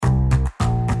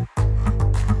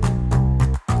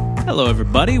Hello,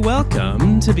 everybody.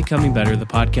 Welcome to Becoming Better, the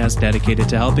podcast dedicated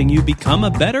to helping you become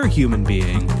a better human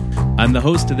being. I'm the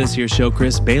host of this here show,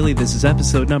 Chris Bailey. This is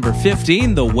episode number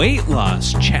 15, the Weight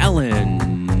Loss Challenge.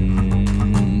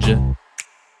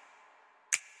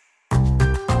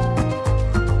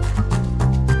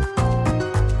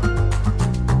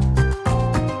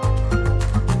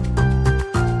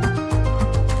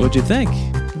 What'd you think?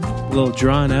 A little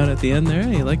drawn out at the end there.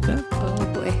 You like that?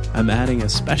 Oh boy! I'm adding a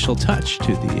special touch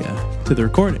to the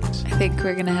recordings. I think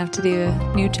we're gonna have to do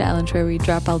a new challenge where we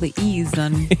drop all the E's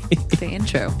on the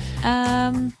intro.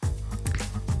 Are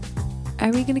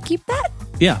we gonna keep that?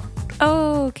 Yeah.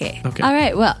 Okay. All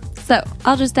right. Well, so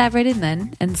I'll just dive right in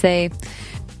then and say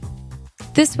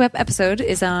this web episode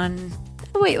is on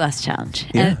the weight loss challenge.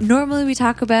 Yeah. And normally we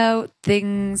talk about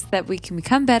things that we can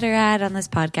become better at on this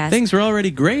podcast. Things we're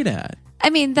already great at. I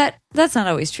mean, that's not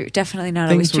always true. Definitely not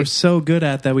always Things true. we're so good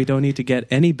at that we don't need to get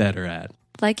any better at.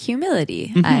 Like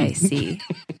humility, I see.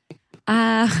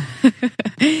 No,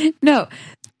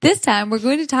 this time we're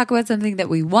going to talk about something that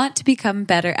we want to become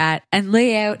better at and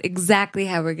lay out exactly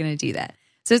how we're going to do that.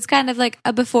 So it's kind of like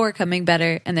a before coming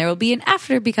better, and there will be an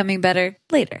after becoming better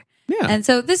later. Yeah. And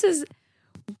so this is,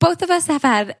 both of us have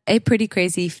had a pretty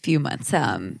crazy few months,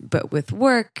 but with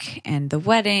work and the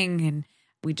wedding, and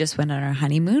we just went on our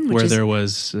honeymoon, where there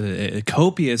was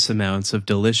copious amounts of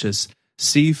delicious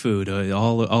seafood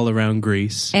all around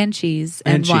Greece. And cheese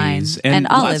and wine cheese, and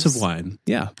olives. Lots of wine.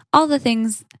 Yeah. All the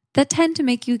things that tend to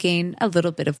make you gain a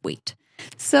little bit of weight.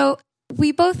 So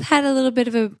we both had a little bit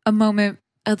of a moment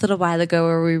a little while ago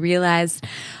where we realized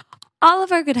all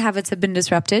of our good habits have been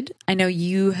disrupted. I know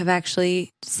you have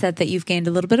actually said that you've gained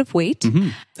a little bit of weight. Mm-hmm.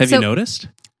 Have you noticed?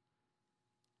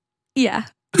 Yeah.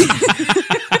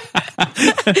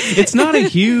 It's not a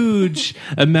huge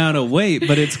amount of weight,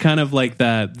 but it's kind of like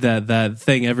that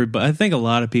thing. Everybody, I think a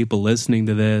lot of people listening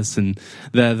to this and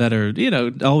that are,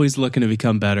 always looking to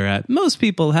become better at. Most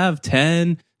people have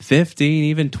 10, 15,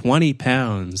 even 20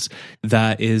 pounds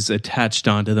that is attached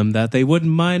onto them that they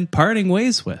wouldn't mind parting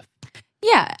ways with.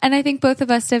 Yeah, and I think both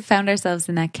of us have found ourselves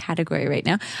in that category right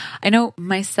now. I know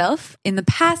myself in the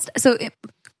past,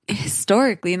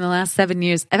 historically in the last 7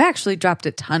 years, I've actually dropped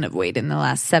a ton of weight in the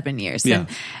last 7 years. Yeah.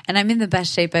 And I'm in the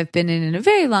best shape I've been in a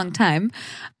very long time.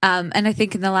 And I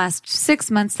think in the last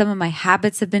 6 months, some of my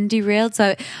habits have been derailed.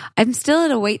 So I'm still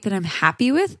at a weight that I'm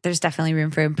happy with. There's definitely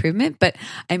room for improvement. But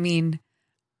I mean,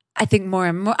 I think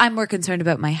I'm more concerned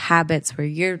about my habits, where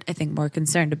you're, I think, more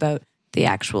concerned about the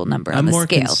actual number on the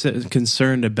scale. I'm more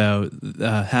concerned about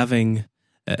having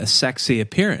a sexy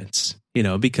appearance,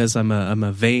 because I'm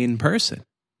a vain person.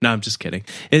 No, I'm just kidding.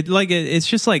 It's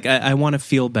just like I want to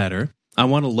feel better. I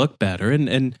want to look better,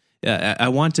 and I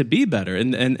want to be better,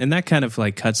 and that kind of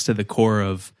like cuts to the core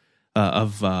of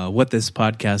what this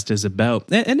podcast is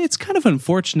about. And it's kind of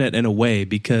unfortunate in a way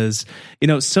because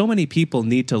so many people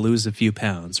need to lose a few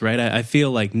pounds, right? I feel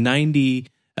like 90%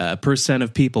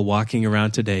 of people walking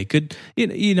around today could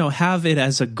have it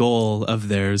as a goal of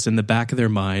theirs in the back of their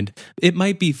mind. It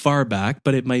might be far back,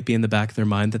 but it might be in the back of their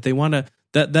mind that they want to.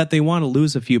 That they want to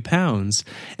lose a few pounds.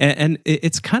 And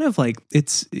it's kind of like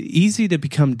it's easy to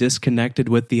become disconnected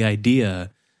with the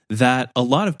idea that a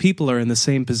lot of people are in the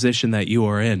same position that you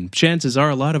are in. Chances are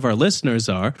a lot of our listeners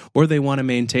are, or they want to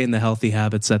maintain the healthy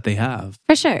habits that they have.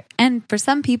 For sure. And for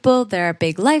some people, there are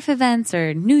big life events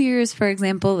or New Year's, for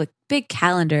example, like big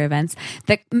calendar events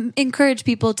that encourage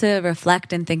people to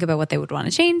reflect and think about what they would want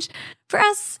to change. For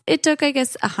us, it took, I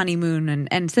guess, a honeymoon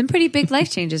and some pretty big life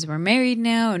changes. We're married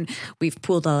now and we've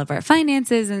pooled all of our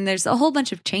finances and there's a whole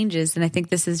bunch of changes. And I think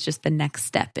this is just the next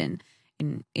step in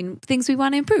things we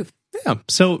want to improve. Yeah.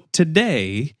 So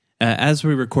today, as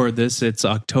we record this, it's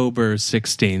October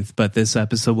 16th, but this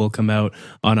episode will come out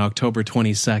on October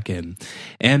 22nd.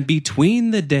 And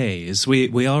between the days,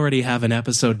 we already have an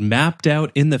episode mapped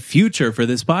out in the future for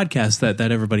this podcast that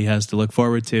everybody has to look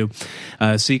forward to.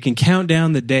 So you can count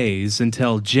down the days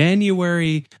until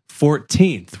January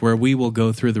 14th, where we will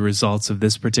go through the results of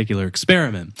this particular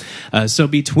experiment. So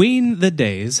between the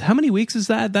days, how many weeks is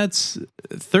that? That's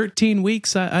 13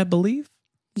 weeks, I believe.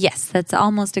 Yes, that's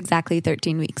almost exactly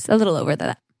 13 weeks, a little over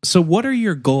that. So what are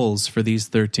your goals for these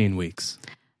 13 weeks?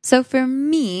 So for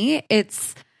me,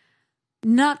 it's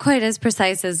not quite as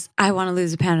precise as I want to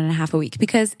lose 1.5 pounds a week,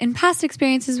 because in past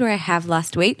experiences where I have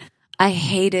lost weight, I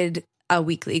hated a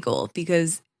weekly goal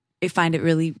because I find it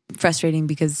really frustrating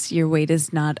because your weight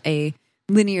is not a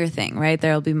linear thing, right?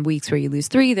 There'll be weeks where you lose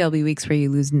 3, there'll be weeks where you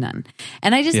lose none.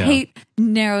 And I just hate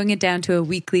narrowing it down to a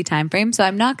weekly time frame. So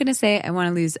I'm not going to say I want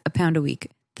to lose 1 pound a week.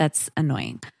 That's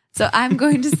annoying. So I'm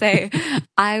going to say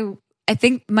I I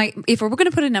think if we're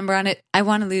going to put a number on it, I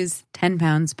want to lose 10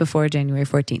 pounds before January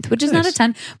 14th, which is not a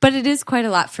ton, but it is quite a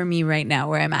lot for me right now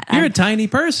where I'm at. You're a tiny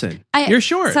person. You're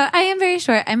short. So I am very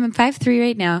short. I'm 5'3"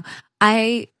 right now.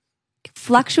 I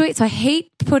fluctuate. So I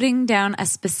hate putting down a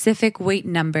specific weight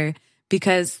number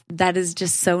because that is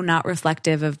just so not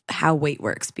reflective of how weight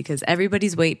works, because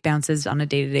everybody's weight bounces on a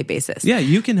day-to-day basis. Yeah,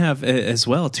 you can have as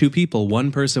well 2 people. One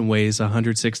person weighs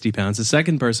 160 pounds. The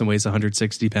second person weighs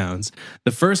 160 pounds.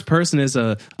 The first person is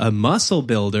a muscle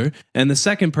builder, and the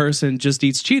second person just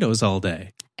eats Cheetos all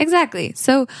day. Exactly.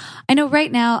 So I know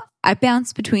right now I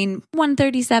bounce between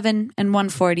 137 and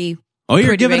 140. Oh,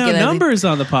 you're giving out numbers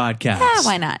on the podcast. Yeah,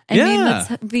 why not? I mean,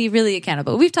 let's be really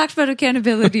accountable. We've talked about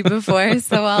accountability before,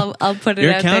 so I'll put it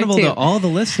You're out accountable there too. to all the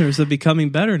listeners of becoming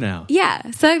better now.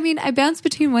 Yeah. So, I mean, I bounce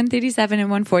between 137 and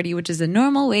 140, which is a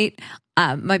normal weight.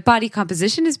 My body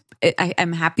composition is,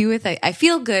 I'm happy with. I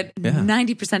feel good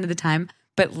 90% of the time.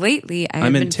 But lately,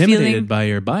 I'm intimidated by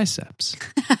your biceps.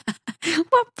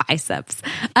 What biceps?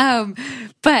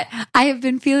 But I have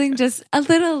been feeling just a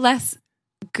little less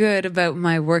good about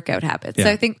my workout habits. So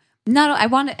I think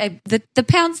the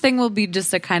pounds thing will be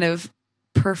just a kind of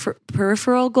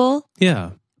peripheral goal.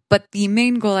 Yeah. But the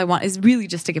main goal I want is really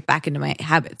just to get back into my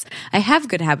habits. I have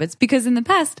good habits because in the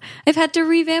past, I've had to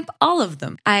revamp all of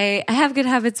them. I have good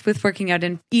habits with working out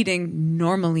and eating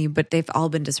normally, but they've all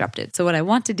been disrupted. So what I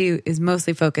want to do is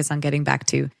mostly focus on getting back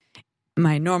to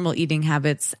my normal eating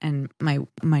habits and my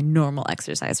normal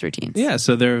exercise routines. Yeah,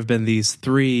 so there have been these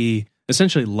 3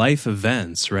 essentially life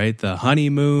events, right? The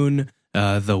honeymoon,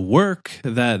 the work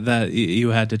that you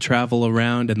had to travel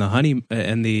around, and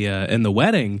the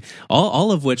wedding,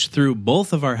 all of which threw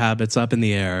both of our habits up in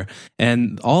the air,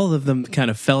 and all of them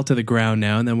kind of fell to the ground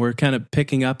now, and then we're kind of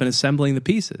picking up and assembling the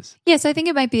pieces. Yeah, so I think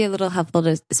it might be a little helpful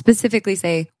to specifically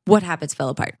say what habits fell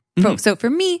apart. Mm-hmm. So for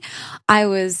me, I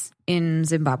was in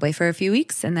Zimbabwe for a few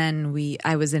weeks, and then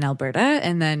I was in Alberta,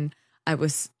 and then I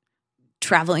was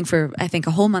traveling for, I think,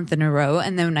 a whole month in a row.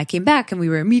 And then when I came back and we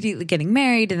were immediately getting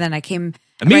married, and then I came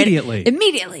immediately.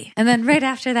 And then right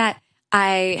after that,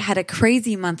 I had a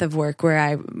crazy month of work where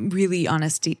I really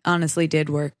honestly did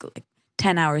work like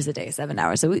 10 hours a day, 7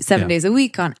 hours a week, 7 days a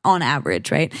week on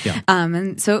average. Right. Yeah.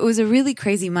 And so it was a really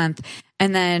crazy month.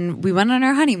 And then we went on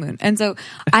our honeymoon. And so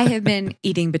I have been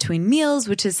eating between meals,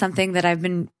 which is something that I've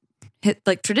been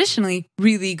traditionally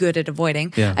really good at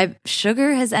avoiding. Yeah.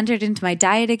 Sugar has entered into my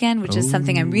diet again, which is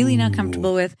something I'm really not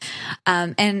comfortable with.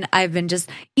 And I've been just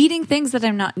eating things that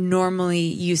I'm not normally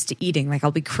used to eating. Like I'll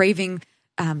be craving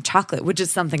chocolate, which is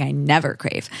something I never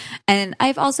crave. And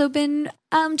I've also been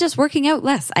just working out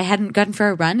less. I hadn't gone for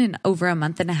a run in over a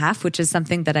month and a half, which is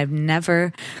something that I've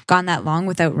never gone that long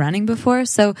without running before.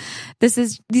 So these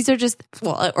are just,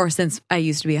 or since I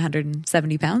used to be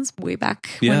 170 pounds way back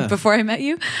before I met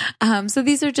you. So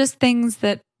these are just things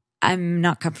that I'm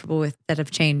not comfortable with that have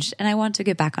changed, and I want to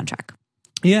get back on track.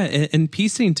 Yeah. And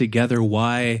piecing together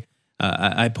why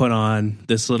I put on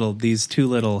these 2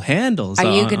 little handles.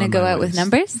 Are you going to go out with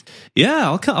numbers? Yeah,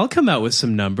 I'll come out with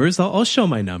some numbers. I'll show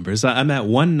my numbers. I'm at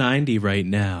 190 right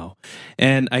now,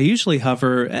 and I usually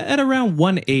hover at around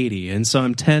 180, and so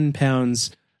I'm 10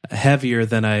 pounds heavier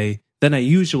than I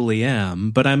usually am,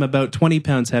 but I'm about 20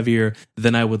 pounds heavier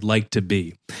than I would like to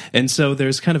be. And so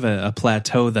there's kind of a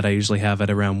plateau that I usually have at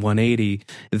around 180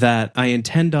 that I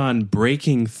intend on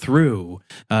breaking through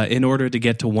in order to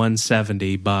get to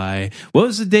 170 by, what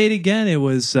was the date again? It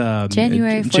was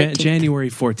January 14th. January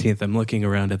 14th. I'm looking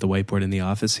around at the whiteboard in the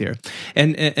office here.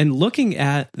 And looking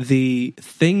at the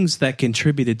things that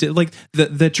contributed to, like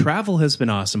the travel has been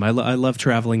awesome. I love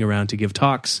traveling around to give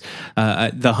talks.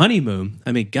 The honeymoon,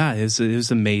 I mean, God, it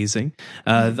was amazing.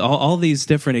 All these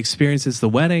different experiences. The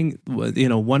wedding,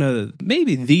 one of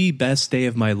maybe the best day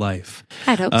of my life.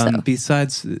 I'd hope so.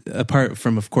 Besides, apart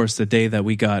from, of course, the day that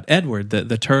we got Edward,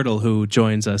 the turtle who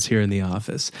joins us here in the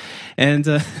office. And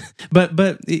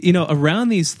but around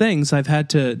these things, I've had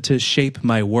to shape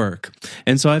my work,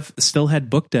 and so I've still had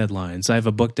book deadlines. I have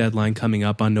a book deadline coming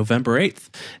up on November 8th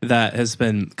that has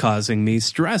been causing me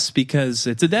stress because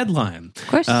it's a deadline. Of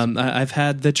course, I've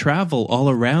had the travel all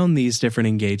around these different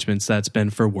engagements that's been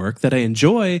for work that I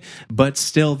enjoy, but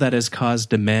still that has caused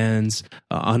demands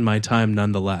on my time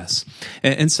nonetheless.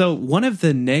 And so one of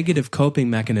the negative coping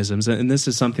mechanisms, and this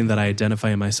is something that I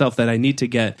identify in myself that I need to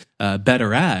get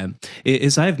better at,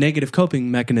 is I have negative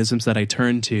coping mechanisms that I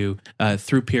turn to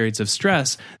through periods of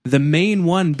stress, the main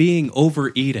one being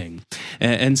overeating.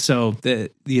 And so,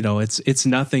 it's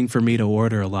nothing for me to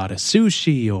order a lot of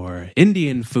sushi or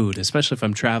Indian food, especially if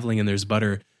I'm traveling and there's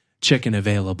butter chicken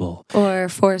available. Or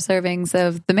 4 servings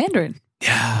of the Mandarin.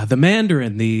 Yeah, the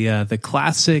Mandarin, the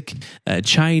classic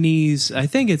Chinese. I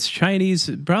think it's Chinese,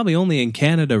 probably only in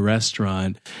Canada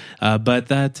restaurant, but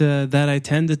that I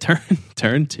tend to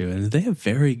turn to, and they have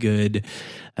very good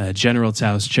General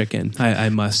Tso's chicken. I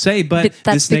must say, but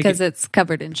that's because it's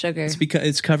covered in sugar. It's because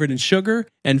it's covered in sugar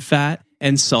and fat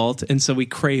and salt, and so we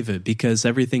crave it because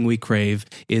everything we crave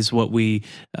is what we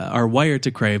are wired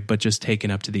to crave, but just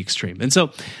taken up to the extreme. And so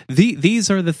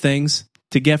these are the things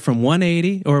to get from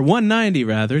 180 or 190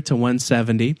 rather to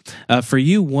 170. For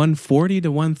you, 140 to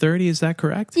 130, is that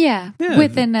correct? Yeah,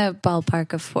 within a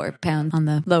ballpark of 4 pounds on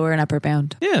the lower and upper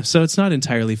bound. Yeah, so it's not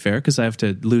entirely fair because I have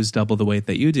to lose double the weight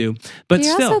that you do. But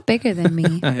you're still, also bigger than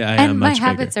me. I and am my much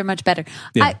habits bigger. are much better.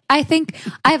 Yeah. I think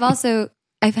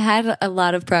I've had a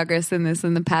lot of progress in this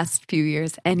in the past few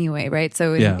years anyway, right?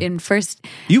 So in first...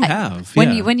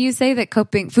 When you say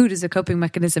that food is a coping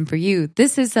mechanism for you,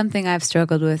 this is something I've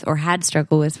struggled with or had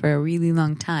struggled with for a really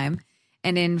long time.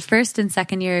 And in first and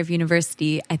second year of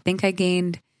university, I think I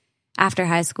gained, after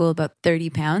high school, about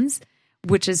 30 pounds,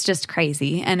 which is just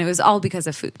crazy. And it was all because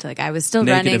of food. Like I was still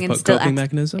running and still... coping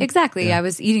mechanism? Exactly. Yeah. I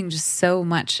was eating just so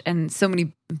much and so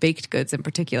many baked goods in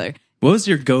particular. What was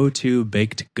your go-to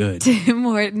baked good? Tim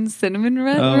Hortons cinnamon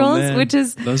rolls, man. which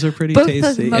is those are pretty both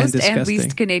tasty the most and disgusting. and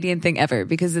least Canadian thing ever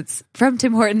because it's from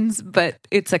Tim Hortons, but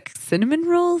it's a cinnamon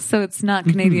roll, so it's not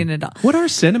Canadian at all. What are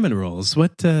cinnamon rolls?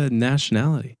 What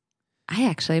nationality? I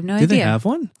actually have no Do idea. they have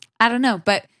one? I don't know,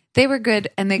 but they were good,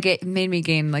 and they made me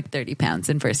gain like 30 pounds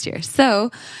in first year. So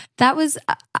that was,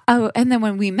 and then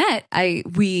when we met, I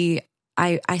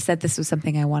said this was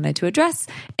something I wanted to address.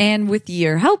 And with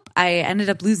your help, I ended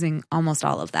up losing almost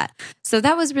all of that. So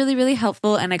that was really, really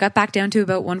helpful. And I got back down to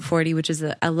about 140, which is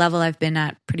a level I've been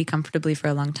at pretty comfortably for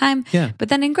a long time. Yeah. But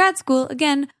then in grad school,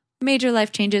 again, major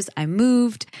life changes. I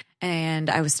moved and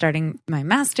I was starting my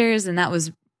master's, and that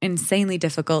was insanely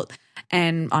difficult.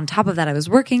 And on top of that, I was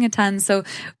working a ton. So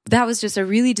that was just a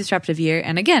really disruptive year.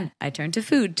 And again, I turned to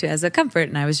food as a comfort,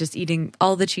 and I was just eating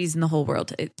all the cheese in the whole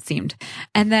world, it seemed.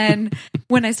 And then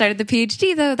when I started the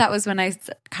PhD, though, that was when I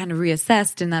kind of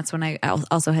reassessed. And that's when I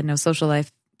also had no social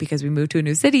life because we moved to a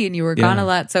new city and you were gone a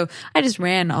lot. So I just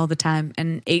ran all the time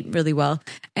and ate really well.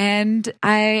 And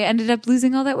I ended up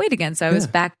losing all that weight again. So I was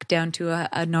back down to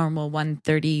a normal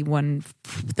 130,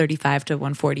 135 to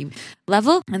 140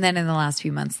 level. And then in the last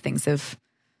few months, things have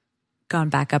gone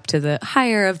back up to the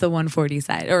higher of the 140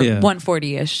 side or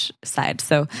 140-ish side.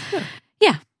 So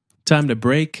yeah. Time to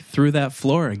break through that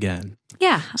floor again.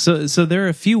 Yeah. So there are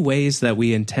a few ways that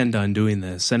we intend on doing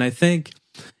this. And I think,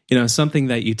 something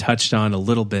that you touched on a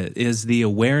little bit is the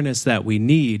awareness that we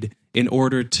need in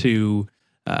order to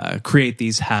create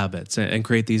these habits and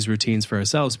create these routines for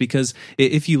ourselves. Because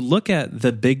if you look at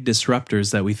the big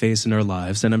disruptors that we face in our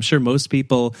lives, and I'm sure most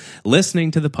people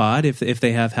listening to the pod, if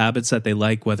they have habits that they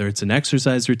like, whether it's an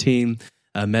exercise routine,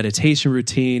 a meditation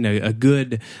routine, a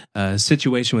good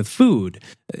situation with food.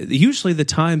 Usually the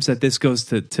times that this goes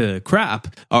to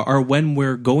crap are when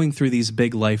we're going through these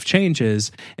big life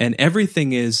changes and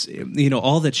everything is,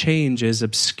 all the change is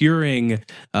obscuring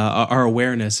our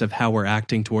awareness of how we're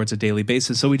acting towards a daily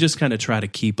basis. So we just kind of try to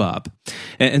keep up.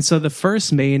 And so the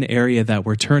first main area that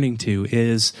we're turning to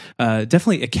is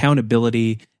definitely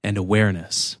accountability and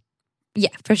awareness. Yeah,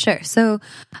 for sure. So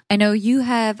I know you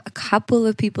have a couple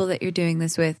of people that you're doing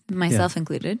this with, myself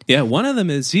included. Yeah, one of them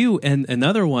is you, and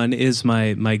another one is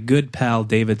my good pal,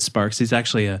 David Sparks. He's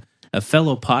actually a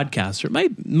fellow podcaster.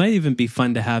 It might even be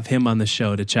fun to have him on the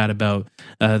show to chat about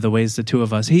the ways the two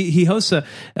of us. He hosts a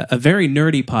very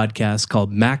nerdy podcast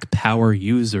called Mac Power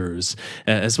Users,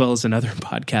 as well as another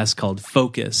podcast called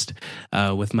Focused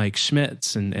with Mike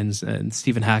Schmitz and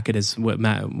Stephen Hackett is what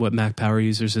Mac Power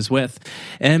Users is with.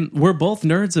 And we're both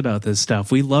nerds about this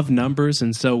stuff. We love numbers,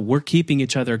 and so we're keeping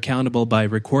each other accountable by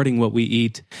recording what we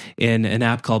eat in an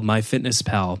app called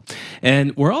MyFitnessPal.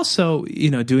 And we're also,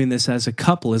 doing this as a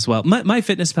couple as well.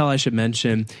 MyFitnessPal, I should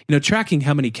mention, tracking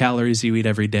how many calories you eat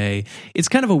every day. It's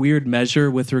kind of a weird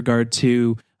measure with regard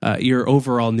to your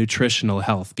overall nutritional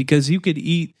health, because you could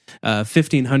eat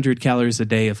 1,500 calories a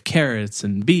day of carrots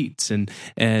and beets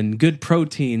and good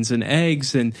proteins and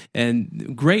eggs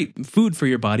and great food for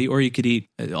your body, or you could eat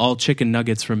all chicken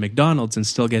nuggets from McDonald's and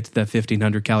still get to that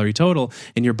 1,500 calorie total,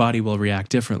 and your body will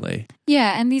react differently.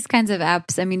 Yeah, and these kinds of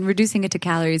apps, reducing it to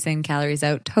calories in, calories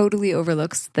out totally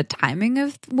overlooks the timing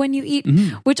of when you eat,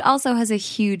 which also has a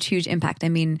huge, huge impact.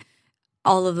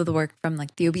 All of the work from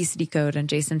like the Obesity Code and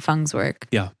Jason Fung's work.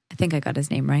 Yeah. I think I got his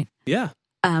name right. Yeah.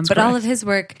 But correct. All of his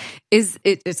work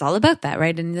it's all about that,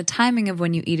 right? And the timing of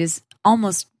when you eat is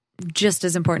almost just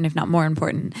as important, if not more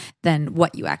important, than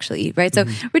what you actually eat, right? So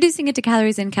reducing it to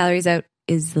calories in, calories out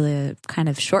is the kind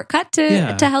of shortcut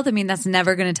to health. I mean, that's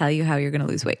never going to tell you how you're going to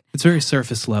lose weight. It's very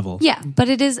surface level. Yeah, but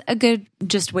it is a good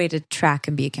just way to track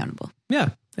and be accountable. Yeah,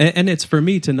 and it's for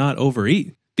me to not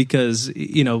overeat. Because,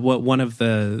 what one of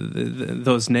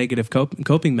those negative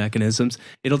coping mechanisms,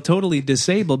 it'll totally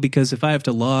disable, because if I have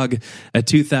to log a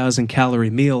 2,000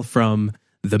 calorie meal from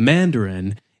the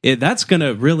Mandarin, that's going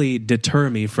to really deter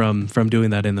me from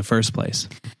doing that in the first place.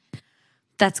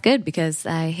 That's good, because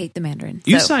I hate the Mandarin.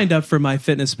 You signed up for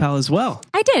MyFitnessPal as well.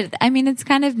 I did. I mean, it's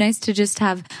kind of nice to just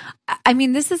have,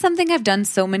 this is something I've done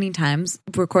so many times,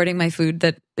 recording my food,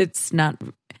 that it's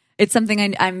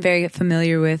something I'm very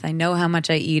familiar with. I know how much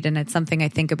I eat, and it's something I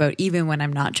think about even when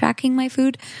I'm not tracking my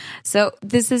food. So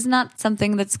this is not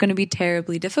something that's going to be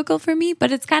terribly difficult for me,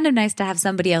 but it's kind of nice to have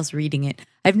somebody else reading it.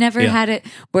 I've never had it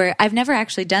where I've never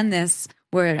actually done this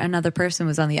where another person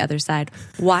was on the other side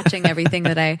watching everything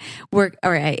that I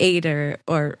ate or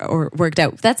worked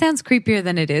out. That sounds creepier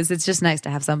than it is. It's just nice to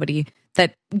have somebody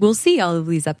that will see all of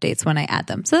these updates when I add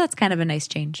them. So that's kind of a nice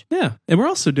change. Yeah. And we're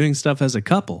also doing stuff as a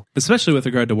couple, especially with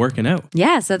regard to working out.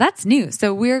 Yeah. So that's new.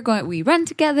 So we run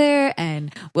together,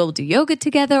 and we'll do yoga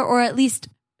together, or at least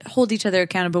hold each other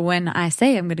accountable. When I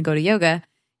say I'm going to go to yoga,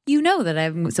 you know that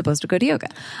I'm supposed to go to yoga.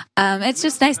 It's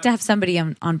just nice to have somebody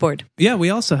on board. Yeah,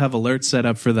 we also have alerts set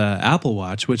up for the Apple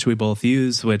Watch, which we both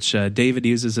use, which David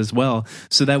uses as well,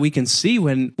 so that we can see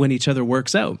when each other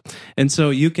works out. And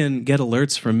so you can get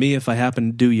alerts from me if I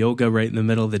happen to do yoga right in the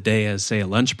middle of the day as, say, a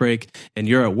lunch break, and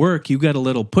you're at work, you get a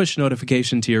little push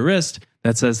notification to your wrist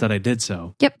that says that I did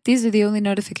so. Yep, these are the only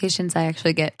notifications I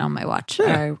actually get on my watch,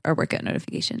 are workout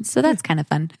notifications. So that's kind of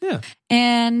fun. Yeah.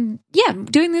 And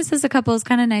doing this as a couple is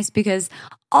kind of nice, because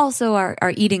also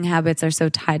our eating habits are so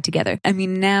tied together. I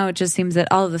mean, now it just seems that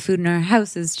all of the food in our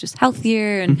house is just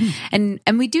healthier, and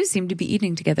we do seem to be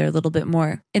eating together a little bit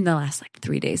more in the last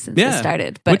 3 days since it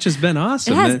started. But which has been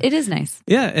awesome. It is nice.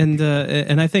 Yeah,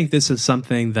 and I think this is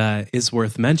something that is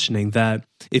worth mentioning, that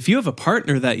if you have a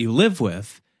partner that you live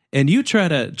with, and you try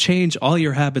to change all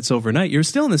your habits overnight, you're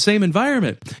still in the same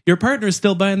environment. Your partner is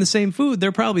still buying the same food.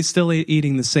 They're probably still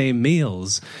eating the same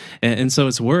meals. And so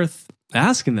it's worth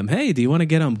asking them, hey, do you want to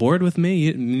get on board with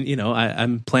me?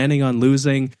 I'm planning on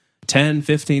losing 10,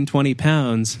 15, 20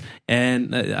 pounds,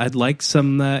 and I'd like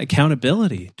some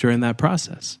accountability during that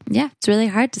process. Yeah, it's really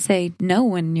hard to say no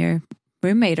when your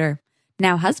roommate or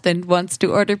now husband wants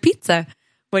to order pizza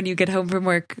when you get home from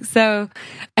work. So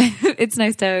it's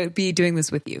nice to be doing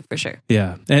this with you, for sure.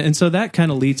 Yeah. And so that kind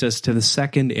of leads us to the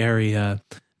second area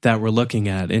that we're looking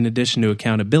at, in addition to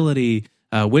accountability,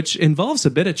 which involves a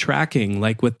bit of tracking,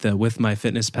 like with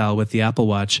MyFitnessPal, with the Apple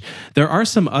Watch. There are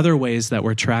some other ways that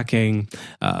we're tracking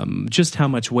just how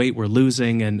much weight we're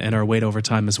losing and our weight over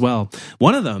time as well.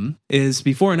 One of them is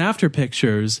before and after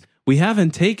pictures. We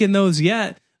haven't taken those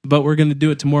yet, but we're going to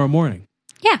do it tomorrow morning.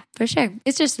 Yeah, for sure.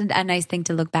 It's just a nice thing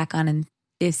to look back on and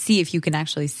see if you can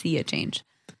actually see a change.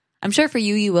 I'm sure for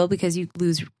you will, because you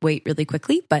lose weight really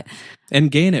quickly, and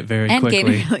gain it very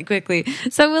quickly.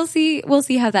 So we'll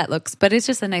see how that looks. But it's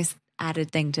just a nice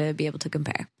added thing to be able to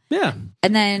compare. Yeah.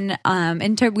 And then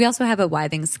we also have a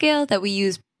Withings scale that we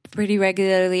use pretty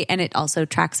regularly, and it also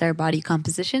tracks our body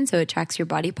composition. So it tracks your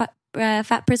body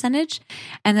fat percentage,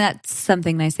 and that's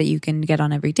something nice that you can get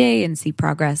on every day and see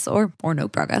progress or no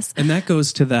progress. And that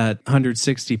goes to that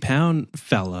 160-pound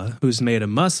fella who's made of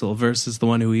muscle versus the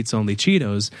one who eats only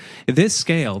Cheetos. This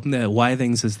scale,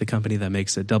 Withings is the company that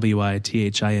makes it,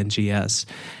 Withings,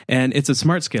 and it's a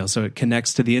smart scale, so it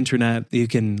connects to the internet. You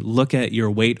can look at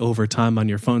your weight over time on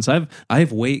your phone. So I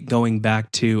have weight going back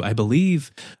to, I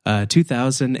believe,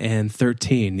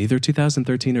 2013, either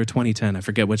 2013 or 2010. I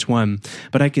forget which one,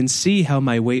 but I can see how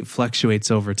my weight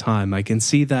fluctuates over time. I can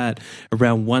see that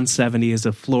around 170 is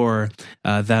a floor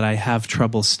that I have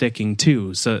trouble sticking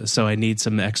to. So I need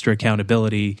some extra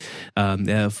accountability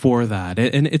for that.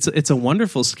 And it's a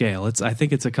wonderful scale. I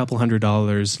think it's a couple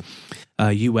 $100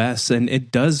 US, and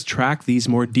it does track these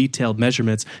more detailed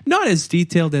measurements. Not as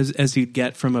detailed as you'd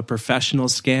get from a professional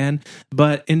scan,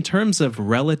 but in terms of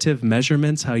relative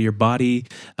measurements, how your body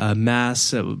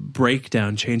mass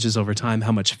breakdown changes over time,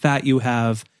 how much fat you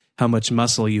have, how much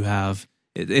muscle you have.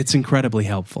 It's incredibly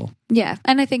helpful. Yeah.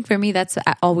 And I think for me, that's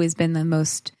always been the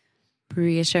most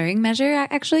reassuring measure,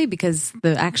 actually, because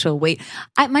the actual weight,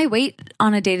 my weight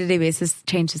on a day-to-day basis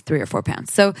changes 3 or 4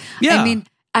 pounds. So, yeah. I mean,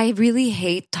 I really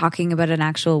hate talking about an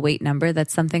actual weight number.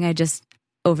 That's something I just,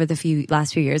 over the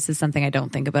last few years, is something I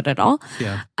don't think about at all.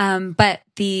 Yeah. But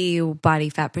the body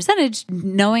fat percentage,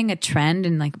 knowing a trend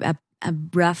and like a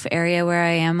rough area where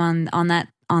I am on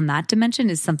on that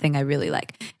dimension is something I really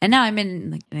like. And now I'm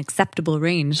in like an acceptable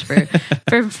range for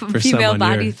female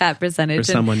body fat percentage.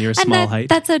 For someone your small height.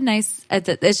 That's a nice,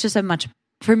 it's just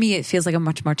for me, it feels like a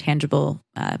much more tangible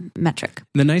metric.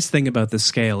 The nice thing about the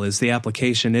scale is the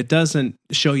application. It doesn't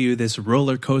show you this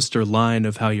roller coaster line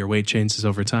of how your weight changes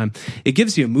over time. It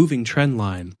gives you a moving trend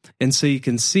line. And so you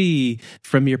can see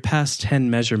from your past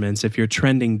 10 measurements if you're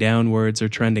trending downwards or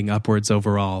trending upwards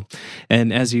overall.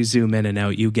 And as you zoom in and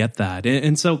out, you get that.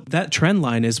 And so that trend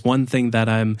line is one thing that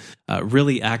I'm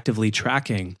really actively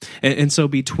tracking. And so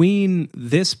between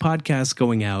this podcast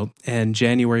going out and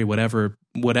January, whatever,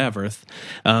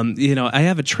 I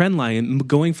have a trend line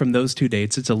going from those 2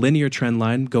 dates. It's a linear trend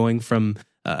line going from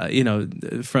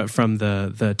from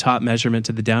the top measurement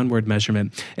to the downward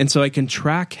measurement. And so I can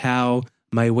track how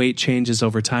my weight changes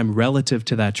over time relative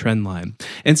to that trend line.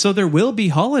 And so there will be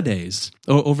holidays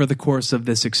over the course of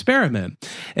this experiment.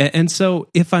 And so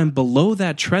if I'm below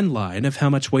that trend line of how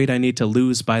much weight I need to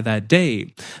lose by that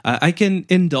date, I can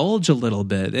indulge a little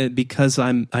bit because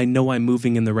I know I'm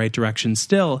moving in the right direction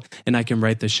still, and I can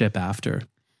right the ship after.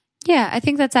 Yeah, I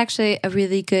think that's actually a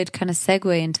really good kind of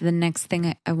segue into the next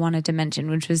thing I wanted to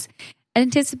mention, which was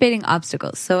anticipating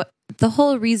obstacles. So the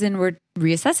whole reason we're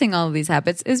reassessing all of these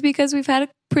habits is because we've had a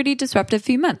pretty disruptive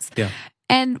few months. Yeah.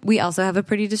 And we also have a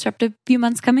pretty disruptive few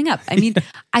months coming up. I mean,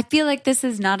 I feel like this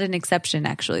is not an exception,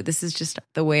 actually. This is just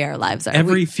the way our lives are.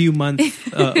 Every few months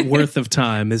worth of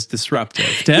time is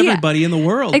disruptive to everybody in the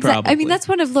world, probably. I mean, that's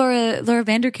one of Laura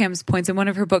Vanderkam's points. In one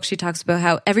of her books, she talks about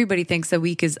how everybody thinks a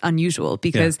week is unusual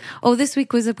because, this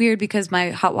week was weird because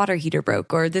my hot water heater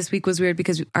broke, or this week was weird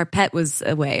because our pet was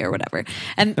away or whatever.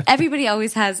 And everybody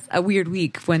always has a weird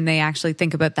week when they actually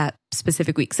think about that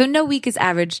specific week. So no week is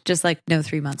average, just like no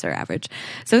 3 months are average.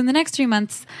 So in the next 3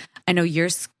 months, I know you're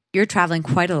traveling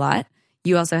quite a lot.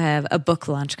 You also have a book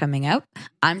launch coming out.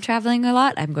 I'm traveling a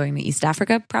lot. I'm going to East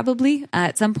Africa probably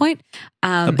at some point.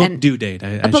 A book due date,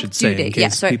 I should say, in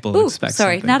case people expect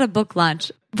something. Not a book launch,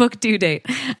 book due date.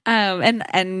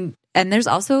 And there's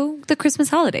also the Christmas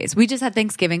holidays. We just had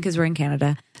Thanksgiving because we're in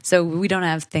Canada. So we don't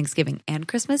have Thanksgiving and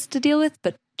Christmas to deal with,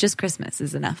 but just Christmas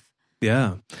is enough.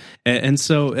 Yeah. And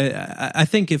so I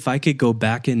think if I could go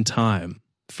back in time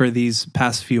for these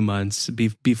past few months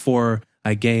before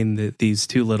I gained these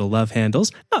two little love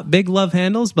handles, not big love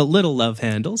handles, but little love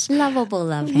handles. Lovable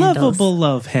love handles. Lovable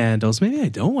love handles. Maybe I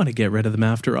don't want to get rid of them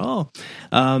after all.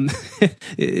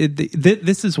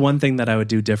 This is one thing that I would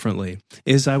do differently,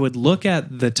 is I would look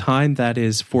at the time that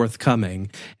is forthcoming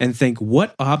and think,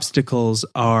 what obstacles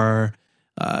are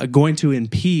going to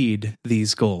impede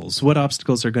these goals? What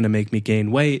obstacles are going to make me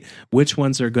gain weight? Which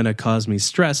ones are going to cause me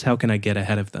stress? How can I get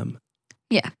ahead of them?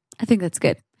 Yeah, I think that's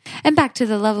good. And back to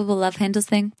the lovable love handles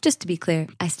thing, just to be clear,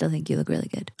 I still think you look really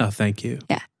good. Oh, thank you.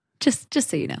 Yeah, just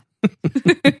so you know.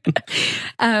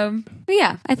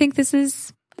 Yeah, I think this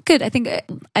is good. I think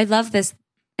I love this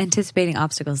anticipating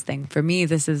obstacles thing. For me,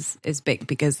 this is big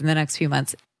because in the next few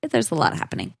months, there's a lot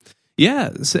happening.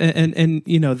 Yes, and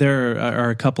there are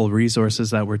a couple of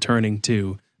resources that we're turning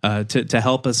to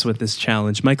help us with this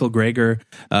challenge. Michael Greger,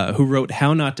 who wrote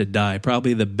How Not to Die,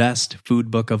 probably the best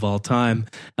food book of all time.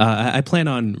 I plan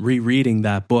on rereading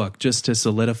that book just to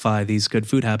solidify these good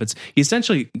food habits. He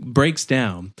essentially breaks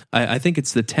down, I think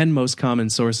it's the 10 most common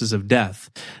sources of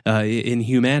death in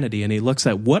humanity, and he looks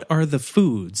at what are the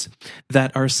foods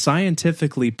that are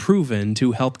scientifically proven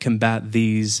to help combat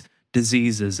these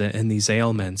diseases and these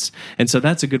ailments. And so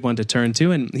that's a good one to turn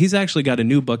to. And he's actually got a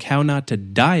new book, How Not to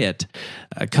Diet,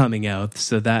 coming out.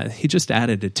 So that he just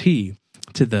added a T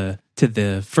to the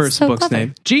first book's clever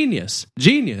name. Genius.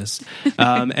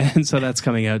 And so that's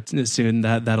coming out soon.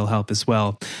 That'll help as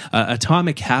well.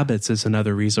 Atomic Habits is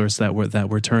another resource that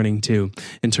we're turning to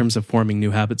in terms of forming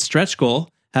new habits. Stretch Goal.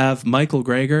 Have Michael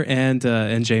Greger and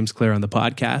James Clear on the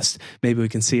podcast. Maybe we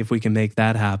can see if we can make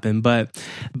that happen. But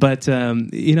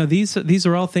these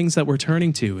are all things that we're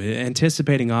turning to,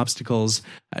 anticipating obstacles,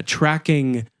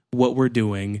 tracking what we're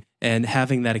doing, and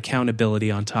having that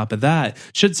accountability on top of that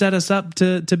should set us up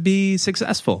to be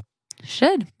successful.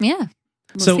 Should, yeah.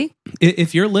 We'll see.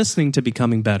 If you're listening to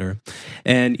Becoming Better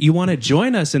and you want to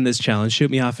join us in this challenge, shoot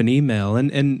me off an email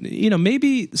and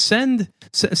maybe send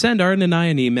Arden and I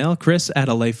an email,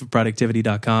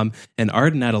 Chris@alifeofproductivity.com and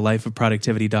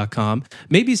Arden@alifeofproductivity.com,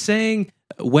 maybe saying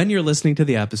when you're listening to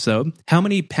the episode, how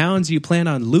many pounds you plan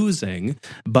on losing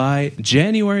by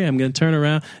January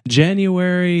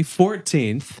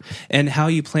 14th, and how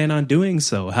you plan on doing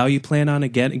so, how you plan on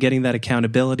getting that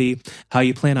accountability, how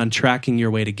you plan on tracking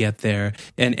your way to get there,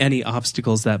 and any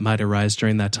obstacles that might arise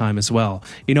during that time as well.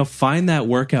 Find that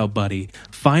workout buddy,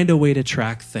 find a way to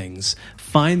track things,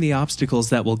 find the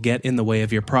obstacles that will get in the way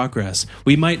of your progress.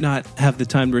 We might not have the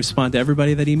time to respond to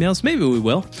everybody that emails. Maybe we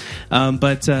will.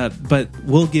 But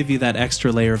we'll give you that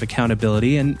extra layer of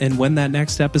accountability. And when that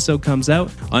next episode comes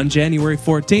out on January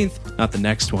 14th, not the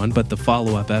next one, but the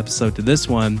follow-up episode to this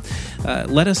one,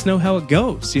 let us know how it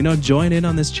goes. Join in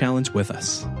on this challenge with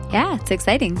us. Yeah, it's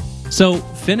exciting. So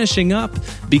finishing up,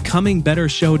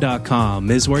 becomingbettershow.com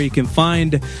is where you can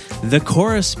find the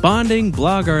corresponding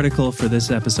blog article for this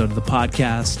episode of the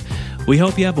podcast. We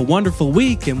hope you have a wonderful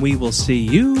week, and we will see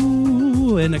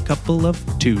you in a couple of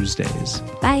Tuesdays.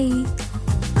 Bye.